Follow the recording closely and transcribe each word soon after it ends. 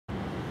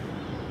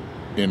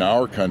In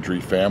our country,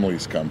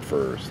 families come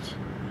first.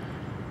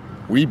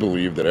 We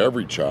believe that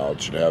every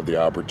child should have the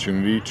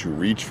opportunity to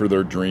reach for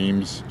their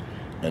dreams,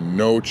 and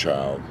no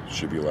child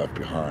should be left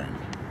behind.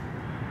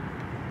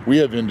 We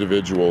have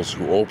individuals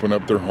who open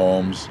up their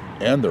homes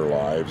and their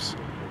lives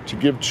to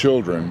give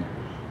children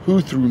who,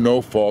 through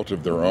no fault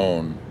of their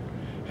own,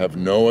 have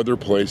no other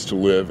place to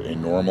live a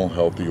normal,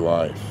 healthy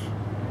life.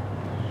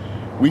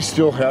 We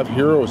still have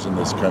heroes in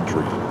this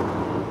country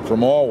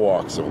from all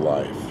walks of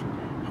life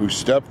who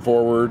step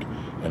forward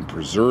and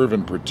preserve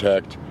and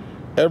protect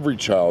every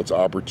child's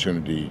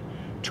opportunity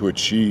to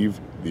achieve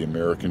the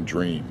American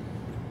dream.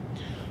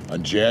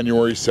 On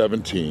January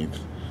 17th,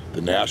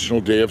 the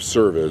National Day of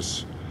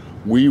Service,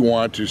 we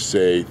want to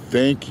say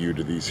thank you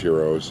to these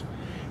heroes,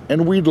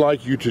 and we'd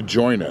like you to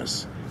join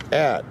us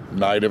at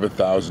Night of a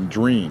Thousand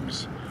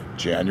Dreams,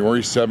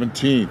 January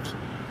 17th,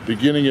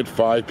 beginning at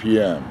 5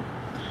 p.m.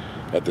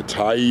 at the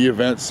Tyee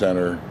Event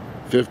Center,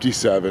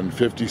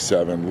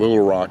 5757 Little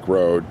Rock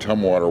Road,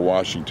 Tumwater,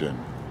 Washington.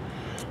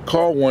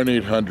 Call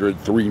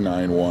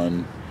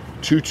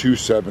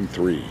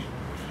 1-800-391-2273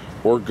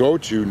 or go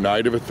to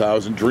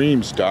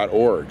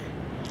nightofathousandDreams.org.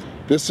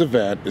 This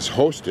event is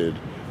hosted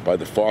by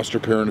the Foster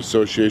Parent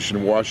Association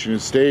of Washington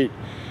State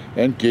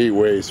and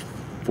Gateways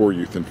for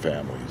Youth and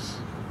Families.